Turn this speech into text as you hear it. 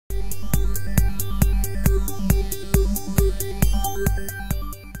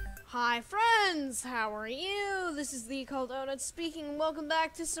Hi friends, how are you? This is the Chaldonut speaking. Welcome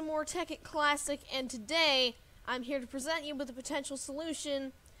back to some more Tekkit Classic, and today I'm here to present you with a potential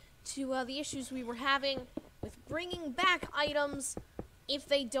solution to the issues we were having with bringing back items if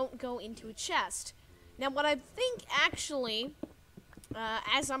they don't go into a chest. Now what I think actually,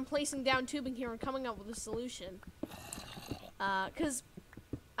 as I'm placing down tubing here and coming up with a solution, and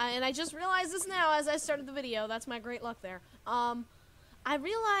I just realized this now as I started the video, that's my great luck there. I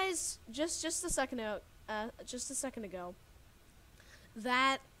realized just a second ago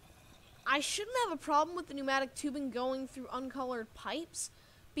that I shouldn't have a problem with the pneumatic tubing going through uncolored pipes,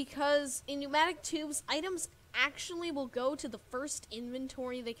 because in pneumatic tubes, items actually will go to the first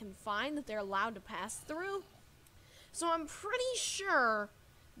inventory they can find that they're allowed to pass through. So I'm pretty sure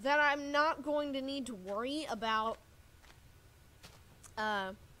that I'm not going to need to worry about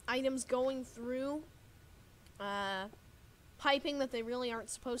items going through piping that they really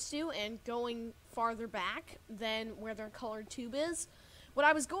aren't supposed to and going farther back than where their colored tube is. What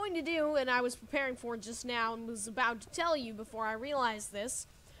I was going to do, and I was preparing for just now and was about to tell you before I realized this,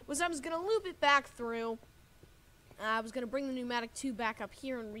 was I was going to loop it back through. I was going to bring the pneumatic tube back up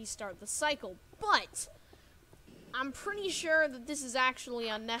here and restart the cycle. But I'm pretty sure that this is actually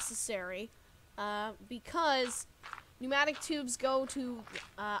unnecessary because pneumatic tubes go to,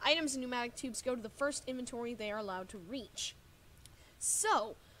 items in pneumatic tubes go to the first inventory they are allowed to reach.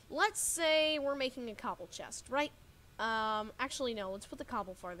 So, let's say we're making a cobble chest, right? Actually, no, let's put the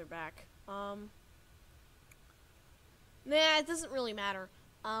cobble farther back. Nah, it doesn't really matter.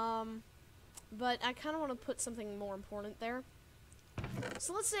 But I kind of want to put something more important there.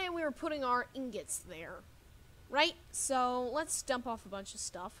 So let's say we were putting our ingots there, right? So, let's dump off a bunch of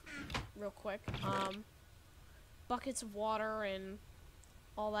stuff real quick. Buckets of water and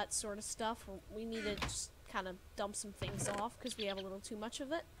all that sort of stuff. We need to just kind of dump some things off because we have a little too much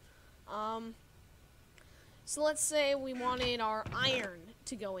of it. So let's say we wanted our iron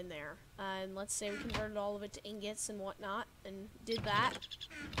to go in there, and let's say we converted all of it to ingots and whatnot and did that.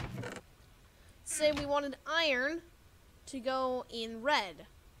 Say we wanted iron to go in red,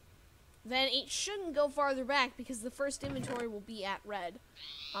 then it shouldn't go farther back because the first inventory will be at red.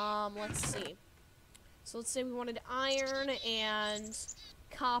 Let's see. So let's say we wanted iron and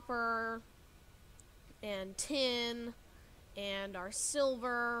copper and tin and our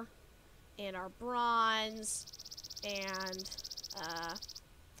silver and our bronze and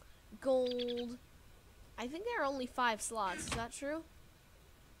gold. I think there are only 5 slots. Is that true?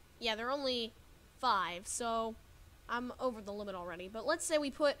 Yeah, there are only 5, so I'm over the limit already. But let's say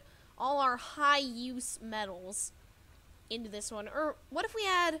we put all our high-use metals into this one. Or what if we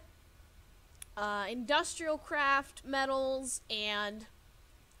had IndustrialCraft metals and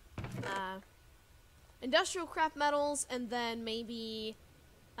IndustrialCraft metals, and then maybe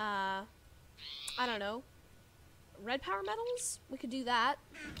I don't know, red power metals? We could do that.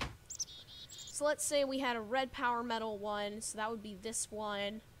 So let's say we had a red power metal one, so that would be this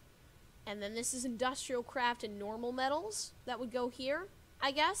one, and then this is IndustrialCraft and normal metals that would go here,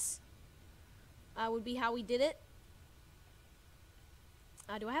 I guess. Would be how we did it.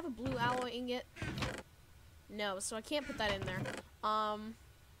 Do I have a blue alloy ingot? No, so I can't put that in there.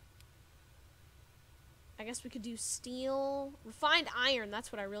 I guess we could do steel. Refined iron,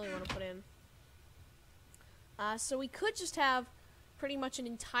 that's what I really want to put in. So we could just have pretty much an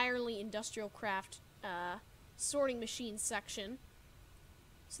entirely IndustrialCraft sorting machine section.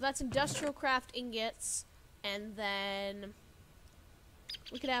 So that's IndustrialCraft ingots, and then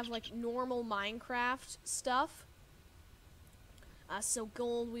we could have like normal Minecraft stuff. So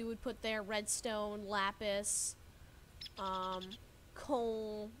gold we would put there, redstone, lapis,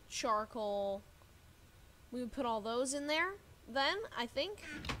 coal, charcoal. We would put all those in there then, I think.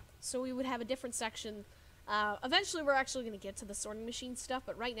 So we would have a different section. Eventually we're actually going to get to the sorting machine stuff,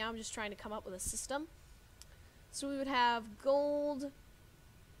 but right now I'm just trying to come up with a system. So we would have gold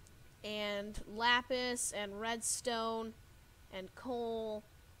and lapis and redstone and coal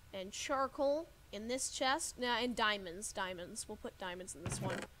and charcoal in this chest. Now, and diamonds. We'll put diamonds in this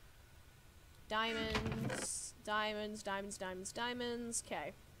one. Diamonds.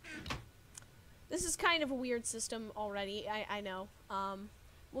 Okay. This is kind of a weird system already, I know.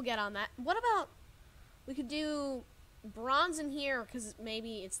 We'll get on that. What about, we could do bronze in here because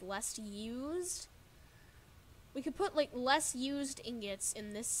maybe it's less used. We could put like less used ingots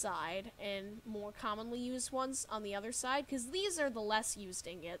in this side and more commonly used ones on the other side, because these are the less used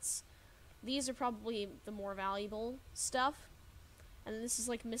ingots. These are probably the more valuable stuff. And then this is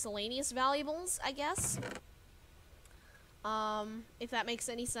like miscellaneous valuables, I guess. If that makes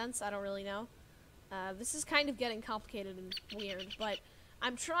any sense, I don't really know. This is kind of getting complicated and weird, but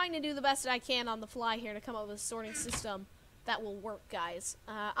I'm trying to do the best I can on the fly here to come up with a sorting system that will work, guys.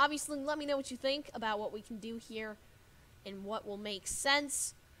 Obviously, let me know what you think about what we can do here and what will make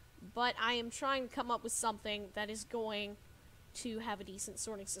sense, but I am trying to come up with something that is going to have a decent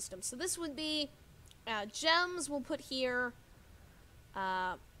sorting system. So this would be gems we'll put here,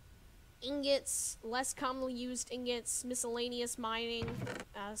 ingots, less commonly used ingots, miscellaneous mining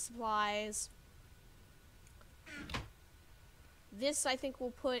supplies. This I think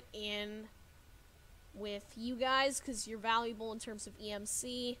we'll put in with you guys because you're valuable in terms of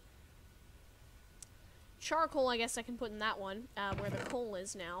EMC. Charcoal I guess I can put in that one where the coal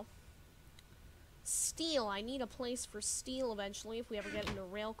is now. Steel, I need a place for steel eventually if we ever get into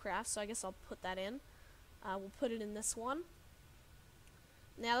railcraft, so I guess I'll put that in. We'll put it in this one.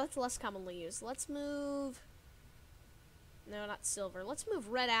 Now that's less commonly used. Let's move... No, not silver. Let's move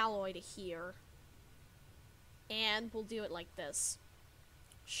red alloy to here. And we'll do it like this.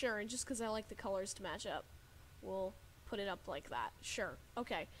 Sure, and just because I like the colors to match up, we'll put it up like that. Sure.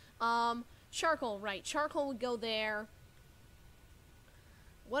 Okay. Charcoal, right. Charcoal would go there.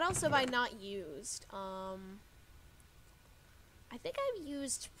 What else have I not used? I think I've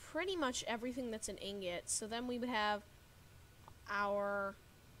used pretty much everything that's an ingot. So then we would have our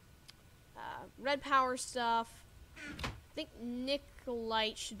red power stuff. I think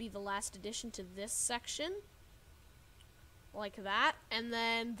nickelite should be the last addition to this section. Like that. And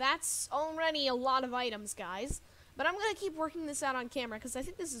then that's already a lot of items, guys. But I'm going to keep working this out on camera because I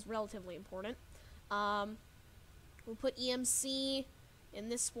think this is relatively important. We'll put EMC in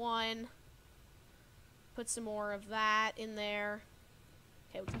this one. Put some more of that in there.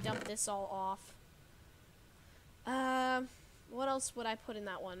 Okay, we can dump this all off. What else would I put in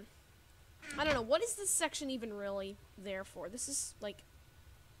that one? I don't know. What is this section even really there for? This is, like,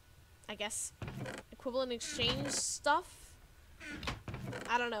 I guess, equivalent exchange stuff?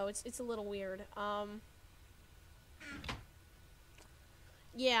 I don't know. It's a little weird.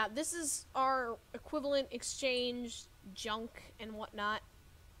 Yeah, this is our equivalent exchange junk and whatnot.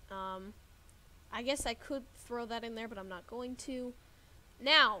 I guess I could throw that in there, but I'm not going to.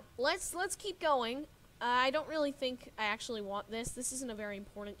 Now, let's keep going. I don't really think I actually want this. This isn't a very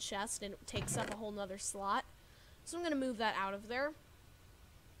important chest, and it takes up a whole nother slot. So I'm going to move that out of there.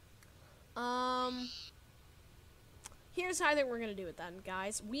 Here's how I think we're going to do it then,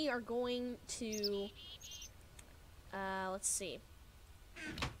 guys. We are going to... let's see.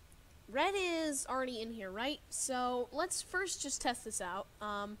 Red is already in here, right? So let's first just test this out.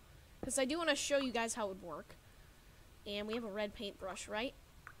 Because I do want to show you guys how it would work. And we have a red paintbrush, right?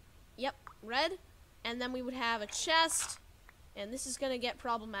 Yep, red. And then we would have a chest. And this is going to get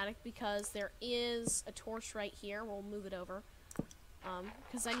problematic because there is a torch right here. We'll move it over.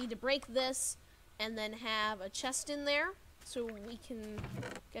 Because I need to break this and then have a chest in there so we can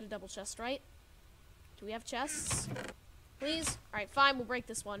get a double chest, right? Do we have chests? Please? Alright, fine, we'll break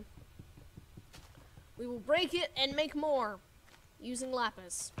this one. We will break it and make more using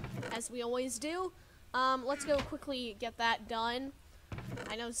lapis, as we always do. Let's go quickly get that done.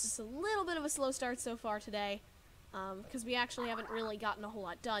 I know it's just a little bit of a slow start so far today, because we actually haven't really gotten a whole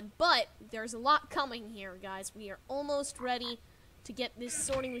lot done, but there's a lot coming here, guys. We are almost ready to get this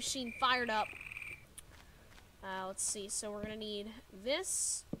sorting machine fired up. Let's see, so we're going to need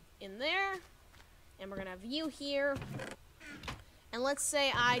this in there, and we're going to have you here, and let's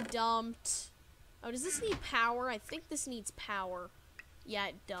say I dumped... Oh, does this need power? I think this needs power. Yeah,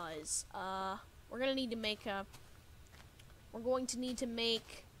 it does. We're going to need to make a... We're going to need to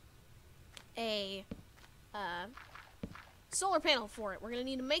make a solar panel for it. We're going to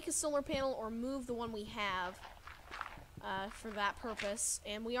need to make a solar panel or move the one we have for that purpose.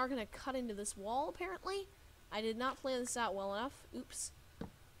 And we are going to cut into this wall, apparently. I did not plan this out well enough. Oops.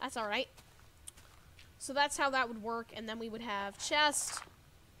 That's alright. So that's how that would work. And then we would have chest.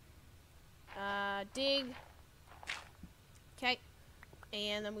 Dig. Okay.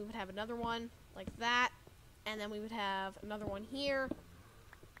 And then we would have another one like that. And then we would have another one here.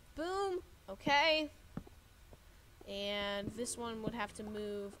 Boom. Okay. And this one would have to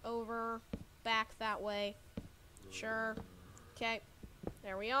move over, back that way. Sure. Okay.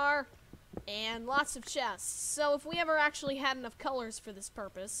 There we are. And lots of chests. So if we ever actually had enough colors for this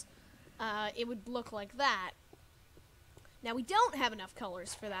purpose, it would look like that. Now, we don't have enough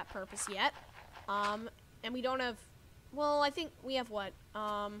colors for that purpose yet. And we don't have... Well, I think we have what?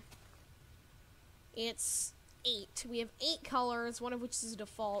 It's 8. We have 8 colors, one of which is a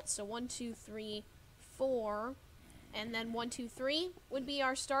default. So 1, 2, 3, 4. And then 1, 2, 3 would be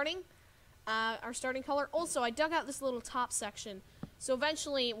our starting color. Also, I dug out this little top section. So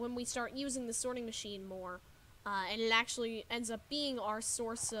eventually, when we start using the sorting machine more, and it actually ends up being our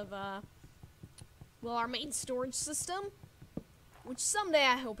source of, well, our main storage system, which someday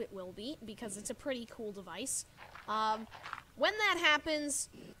I hope it will be, because it's a pretty cool device. When that happens,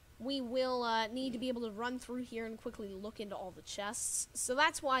 we will need to be able to run through here and quickly look into all the chests, so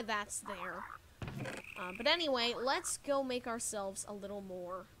that's why that's there. But anyway, let's go make ourselves a little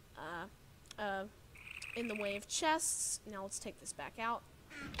more in the way of chests. Now let's take this back out,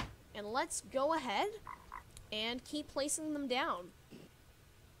 and let's go ahead and keep placing them down.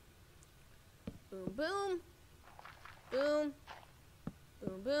 Boom, boom, boom,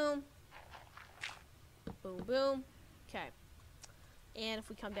 boom, boom, boom, boom. Okay. And if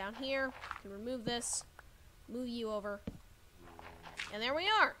we come down here, we can remove this, move you over, and there we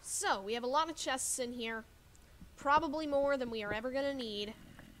are. So, we have a lot of chests in here, probably more than we are ever going to need,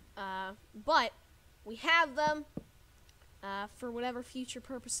 but we have them for whatever future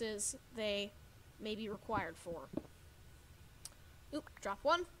purposes they may be required for. Oop, drop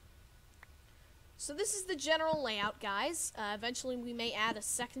one. So this is the general layout, guys. Eventually we may add a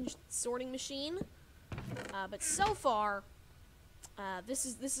second sorting machine, but so far, this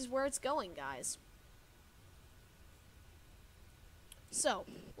is where it's going, guys. So,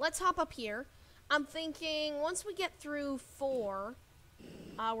 let's hop up here. I'm thinking once we get through 4,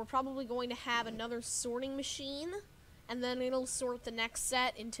 we're probably going to have another sorting machine, and then it'll sort the next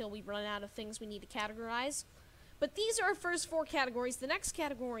set until we run out of things we need to categorize. But these are our first 4 categories. The next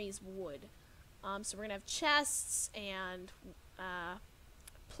category is wood. So we're going to have chests and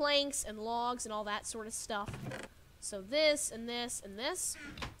planks and logs and all that sort of stuff. So this and this and this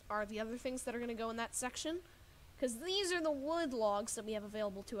are the other things that are going to go in that section. Because these are the wood logs that we have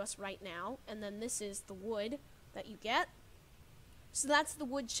available to us right now. And then this is the wood that you get. So that's the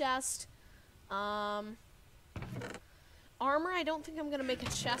wood chest. Armor, I don't think I'm going to make a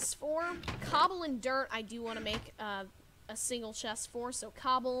chest for. Cobble and dirt, I do want to make a single chest for. So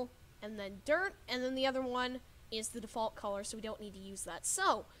cobble and then dirt. And then the other one is the default color, so we don't need to use that.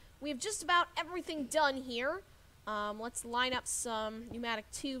 So, we have just about everything done here. Let's line up some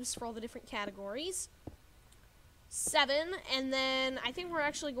pneumatic tubes for all the different categories. 7, and then I think we're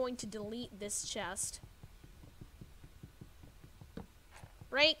actually going to delete this chest.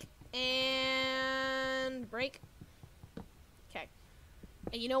 Break, and break. Okay.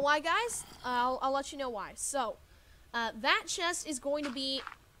 And you know why, guys? I'll let you know why. So, that chest is going to be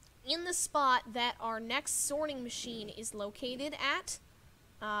in the spot that our next sorting machine is located at.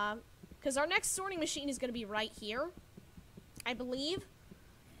 Because our next sorting machine is going to be right here, I believe.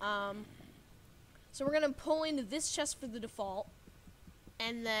 So we're going to pull into this chest for the default.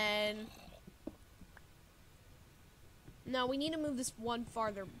 And then... No, we need to move this one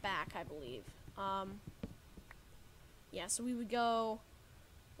farther back, I believe. Yeah, so we would go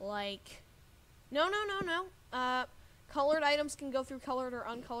like... No. Colored items can go through colored or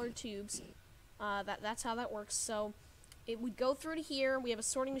uncolored tubes. That's how that works. So it would go through to here. We have a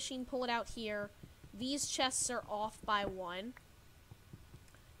sorting machine, pull it out here. These chests are off by 1.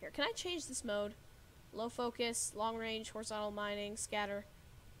 Here, can I change this mode? Low focus, long range, horizontal mining, scatter.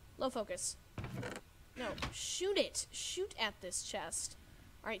 Low focus. No, shoot it. Shoot at this chest.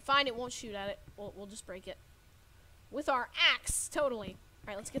 Alright, fine, it won't shoot at it. We'll just break it. With our axe, totally.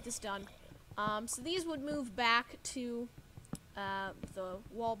 Alright, let's get this done. So these would move back to the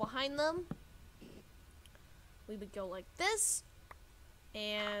wall behind them. We would go like this,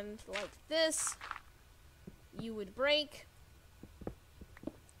 and like this. You would break,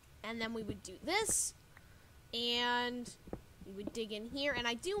 and then we would do this, and we would dig in here. And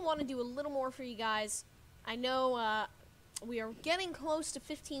I do want to do a little more for you guys. I know we are getting close to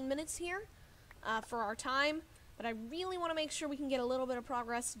 15 minutes here for our time, but I really want to make sure we can get a little bit of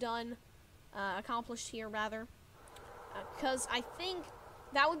progress done. Accomplished here, rather, because I think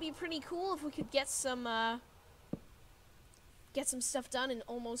that would be pretty cool if we could get some stuff done and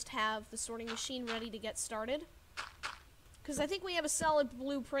almost have the sorting machine ready to get started. Because I think we have a solid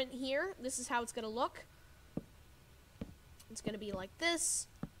blueprint here. This is how it's going to look. It's going to be like this,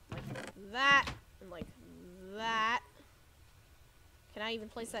 like that, and like that. Can I even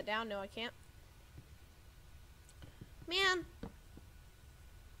place that down? No, I can't. Man.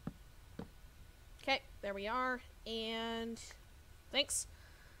 Okay, there we are, and thanks.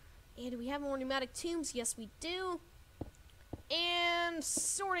 And do we have more pneumatic tubes? Yes, we do. And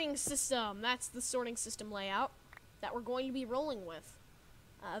sorting system. That's the sorting system layout that we're going to be rolling with.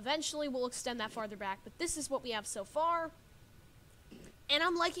 Eventually, we'll extend that farther back, but this is what we have so far, and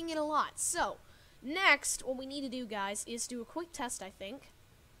I'm liking it a lot. So, next, what we need to do, guys, is do a quick test, I think.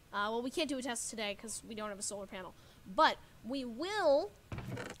 Well, we can't do a test today because we don't have a solar panel, but we will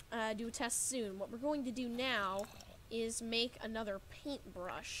do a test soon. What we're going to do now is make another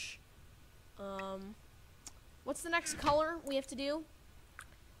paintbrush. What's the next color we have to do?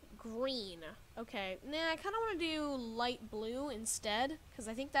 Green. Okay. Nah, I kind of want to do light blue instead, because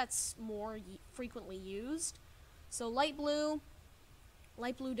I think that's more frequently used. So light blue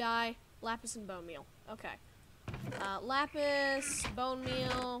dye, lapis and bone meal. Okay. Lapis, bone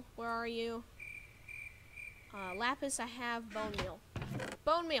meal, where are you? Lapis, I have bone meal.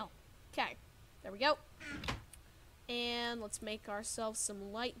 Bone meal! Okay, there we go. And let's make ourselves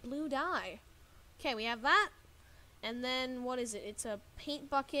some light blue dye. Okay, we have that. And then, what is it? It's a paint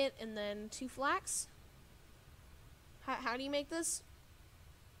bucket and then 2 flax? How do you make this?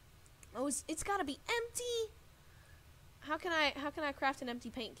 Oh, it's gotta be empty! How can I craft an empty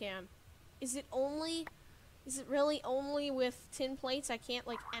paint can? Is it really only with tin plates? I can't,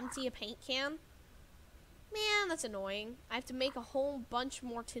 like, empty a paint can? Man, that's annoying. I have to make a whole bunch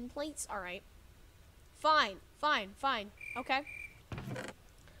more tin plates? Alright. Fine. Okay.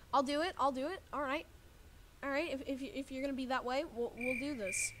 I'll do it. Alright. Alright, if you're gonna be that way, we'll do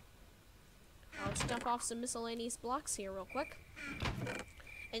this. Let's dump off some miscellaneous blocks here real quick.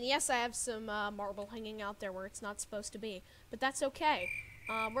 And yes, I have some marble hanging out there where it's not supposed to be. But that's okay.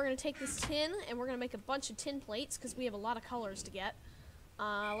 We're gonna take this tin, and we're gonna make a bunch of tin plates, because we have a lot of colors to get.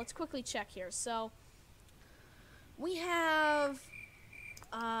 Let's quickly check here. So, we have,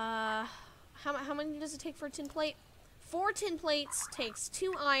 how many does it take for a tin plate? 4 tin plates takes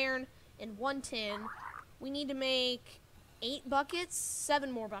 2 iron and 1 tin. We need to make 8 buckets,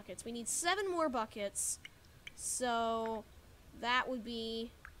 7 more buckets. We need 7 more buckets. So, that would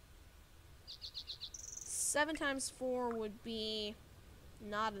be 7 times 4 would be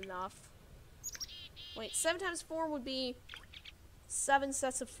not enough. Wait, 7 times 4 would be 7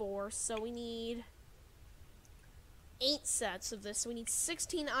 sets of 4, so we need 8 sets of this. So we need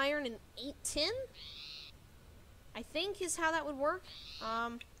 16 iron and 8 tin, I think is how that would work.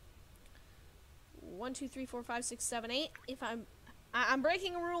 1, 2, 3, 4, 5, 6, 7, 8. If I'm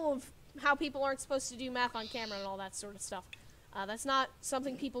breaking a rule of how people aren't supposed to do math on camera and all that sort of stuff. That's not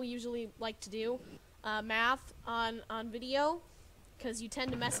something people usually like to do, math on video, because you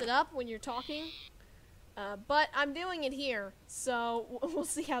tend to mess it up when you're talking. But I'm doing it here, so we'll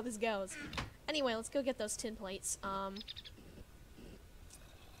see how this goes. Anyway, let's go get those tin plates.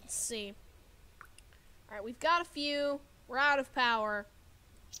 Let's see. Alright, we've got a few. We're out of power.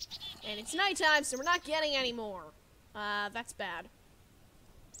 And it's nighttime, so we're not getting any more. That's bad.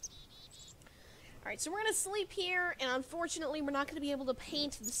 Alright, so we're going to sleep here, and unfortunately we're not going to be able to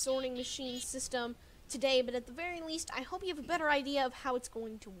paint the sorting machine system today, but at the very least, I hope you have a better idea of how it's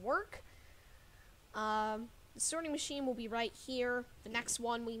going to work. The sorting machine will be right here, the next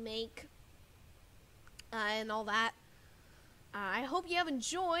one we make, and all that. I hope you have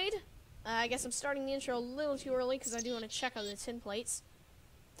enjoyed. I guess I'm starting the intro a little too early, because I do want to check on the tin plates.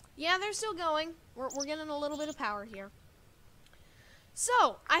 Yeah, they're still going. We're getting a little bit of power here.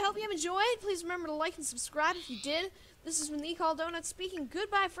 So, I hope you have enjoyed. Please remember to like and subscribe if you did. This has been the Chaldonut speaking.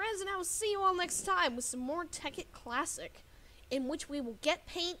 Goodbye, friends, and I will see you all next time with some more Tekkit Classic, in which we will get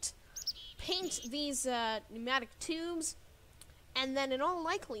paint these pneumatic tubes, and then in all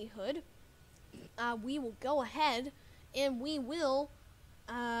likelihood, we will go ahead and we will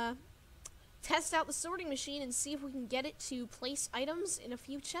test out the sorting machine and see if we can get it to place items in a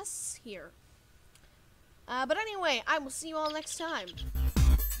few chests here. But anyway, I will see you all next time.